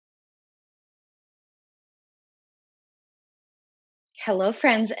Hello,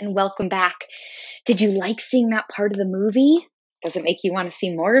 friends, and welcome back. Did you like seeing that part of the movie? Does it make you want to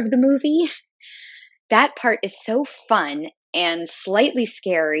see more of the movie? That part is so fun and slightly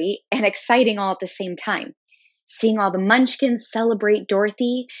scary and exciting all at the same time. Seeing all the munchkins celebrate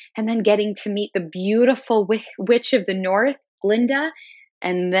Dorothy and then getting to meet the beautiful witch of the north, Glinda,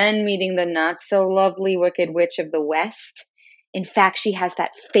 and then meeting the not so lovely wicked witch of the west. In fact, she has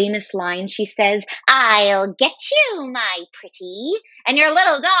that famous line. She says, "I'll get you, my pretty, and your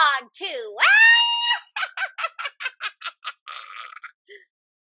little dog, too."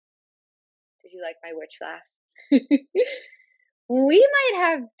 Did you like my witch laugh? We might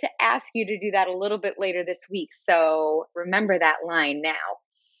have to ask you to do that a little bit later this week, so remember that line now.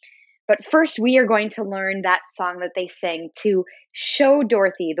 But first, we are going to learn that song that they sang to show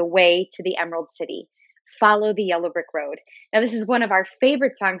Dorothy the way to the Emerald City. Follow the Yellow Brick Road. Now, this is one of our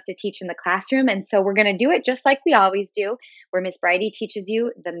favorite songs to teach in the classroom, and so we're going to do it just like we always do, where Miss Bridie teaches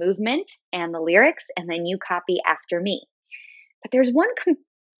you the movement and the lyrics, and then you copy after me. But there's one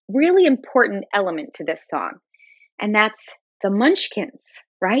really important element to this song, and that's the munchkins,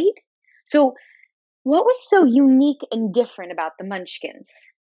 right? So, what was so unique and different about the munchkins?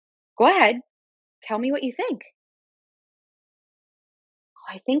 Go ahead. Tell me what you think.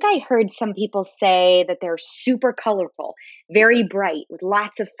 I think I heard some people say that they're super colorful, very bright, with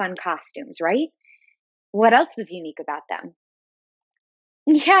lots of fun costumes, right? What else was unique about them?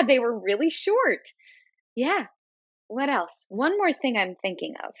 Yeah, they were really short. Yeah. What else? One more thing I'm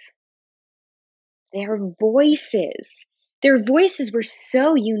thinking of. Their voices. Their voices were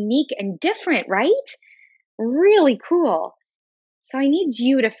so unique and different, right? Really cool. So I need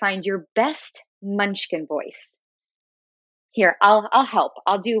you to find your best munchkin voice. Here, I'll help.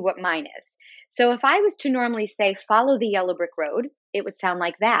 I'll do what mine is. So if I was to normally say follow the yellow brick road, it would sound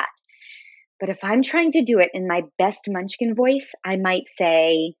like that. But if I'm trying to do it in my best munchkin voice, I might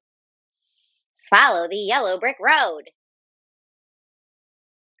say follow the yellow brick road.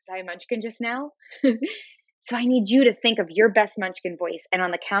 Did I munchkin just now? So I need you to think of your best munchkin voice, and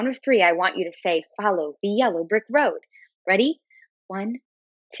on the count of 3, I want you to say follow the yellow brick road. Ready? 1,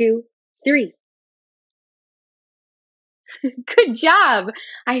 2, 3. Good job.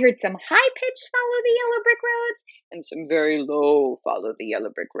 I heard some high pitched follow the yellow brick roads and some very low follow the yellow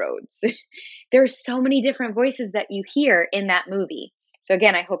brick roads. There's so many different voices that you hear in that movie. So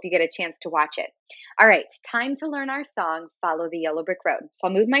again, I hope you get a chance to watch it. All right, time to learn our song, Follow the Yellow Brick Road. So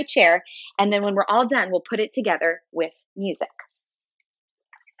I'll move my chair, and then when we're all done, we'll put it together with music.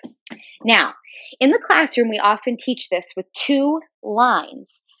 Now, in the classroom, we often teach this with 2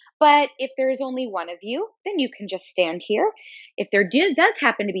 lines. But if there is only one of you, then you can just stand here. If there does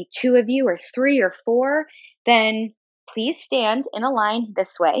happen to be 2 of you, or 3 or 4, then please stand in a line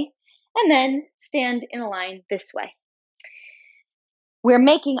this way, and then stand in a line this way. We're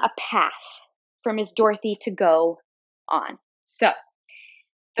making a path for Miss Dorothy to go on. So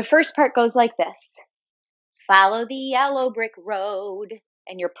the first part goes like this. Follow the yellow brick road.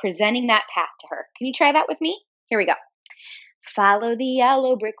 And you're presenting that path to her. Can you try that with me? Here we go. Follow the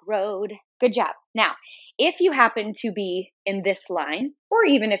yellow brick road. Good job. Now, if you happen to be in this line, or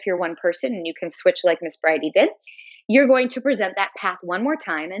even if you're one person and you can switch like Miss Bridie did, you're going to present that path one more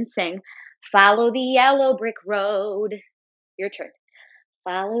time and sing, follow the yellow brick road. Your turn.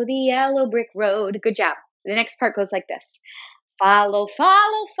 Follow the yellow brick road. Good job. The next part goes like this. Follow,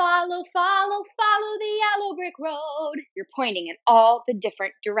 follow, follow, follow, follow the yellow brick road. You're pointing in all the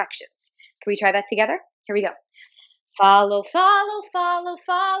different directions. Can we try that together? Here we go. Follow, follow, follow,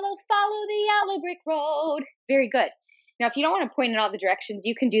 follow, follow the yellow brick road. Very good. Now, if you don't want to point in all the directions,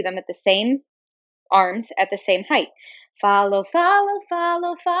 you can do them at the same arms at the same height. Follow, follow,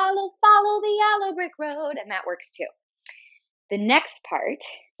 follow, follow, follow the yellow brick road. And that works too. The next part,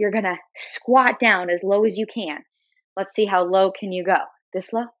 you're going to squat down as low as you can. Let's see how low can you go.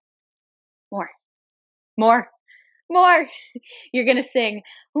 This low? More. More. More. You're going to sing,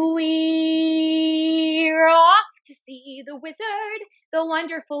 we're off to see the wizard, the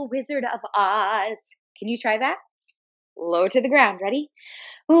wonderful Wizard of Oz. Can you try that? Low to the ground. Ready?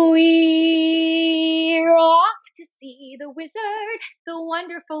 We're off to see the wizard, the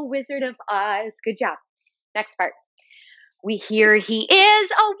wonderful Wizard of Oz. Good job. Next part. We hear he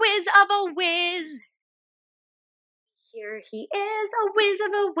is a whiz of a whiz. Here he is, a whiz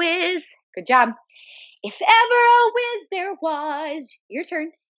of a whiz. Good job. If ever a whiz there was. Your turn.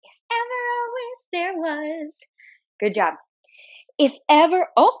 If ever a whiz there was. Good job. If ever,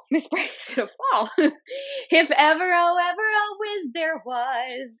 oh, Miss Bridie's gonna fall. If ever, oh, ever a whiz there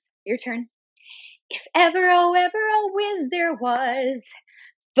was. Your turn. If ever, oh, ever a whiz there was.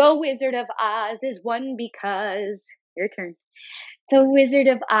 The Wizard of Oz is one because. Your turn. The Wizard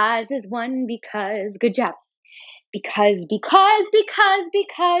of Oz is one because, good job. Because.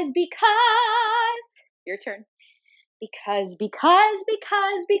 Your turn. Because.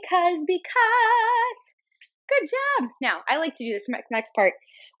 Good job. Now, I like to do this next part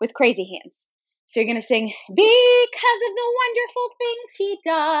with crazy hands. So you're going to sing, because of the wonderful things he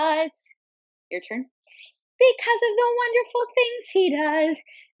does. Your turn. Because of the wonderful things he does.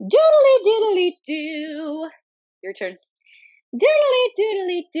 Doodly doodly do. Your turn. Doodly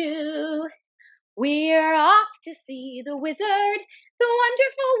doodly do. We're off to see the wizard, the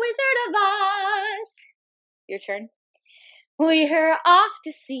wonderful Wizard of Oz. Your turn. We're off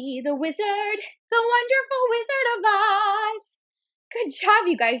to see the wizard, the wonderful Wizard of Oz. Good job,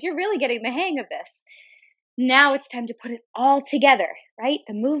 you guys. You're really getting the hang of this. Now it's time to put it all together, right?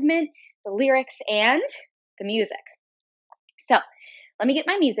 The movement, the lyrics, and the music. So let me get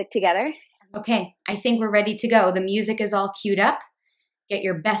my music together. Okay, I think we're ready to go. The music is all queued up. Get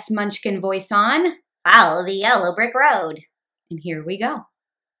your best munchkin voice on. Follow the yellow brick road. And here we go.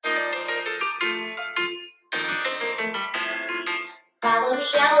 Follow the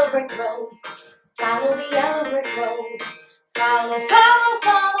yellow brick road. Follow the yellow brick road. Follow the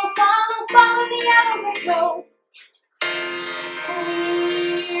yellow brick road.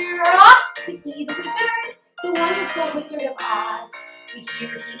 We're off to see the wizard, the wonderful Wizard of Oz. We hear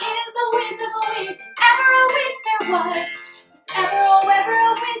he is a whiz of a whiz, if ever a whiz there was. If ever, oh ever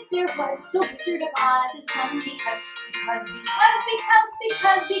a whiz there was, the Wizard of Oz is one because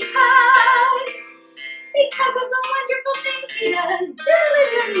of the wonderful things he does. Doodly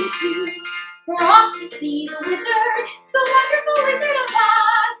doodly doo. We're off to see the wizard, the wonderful Wizard of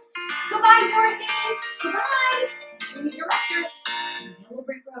Oz. Goodbye, Dorothy. Goodbye. Make sure you direct her to the yellow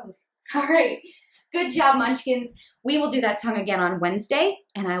brick road. All right. Good job, Munchkins. We will do that song again on Wednesday,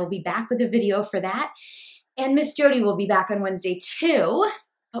 and I will be back with a video for that. And Miss Jody will be back on Wednesday too.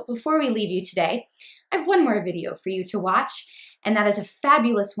 But before we leave you today, I have one more video for you to watch, and that is a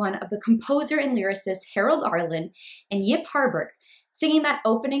fabulous one of the composer and lyricist Harold Arlen and Yip Harburg singing that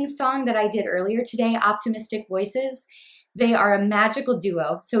opening song that I did earlier today, Optimistic Voices. They are a magical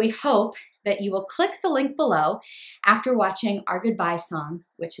duo, so we hope that you will click the link below after watching our goodbye song,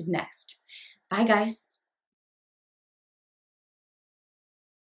 which is next. Bye, guys.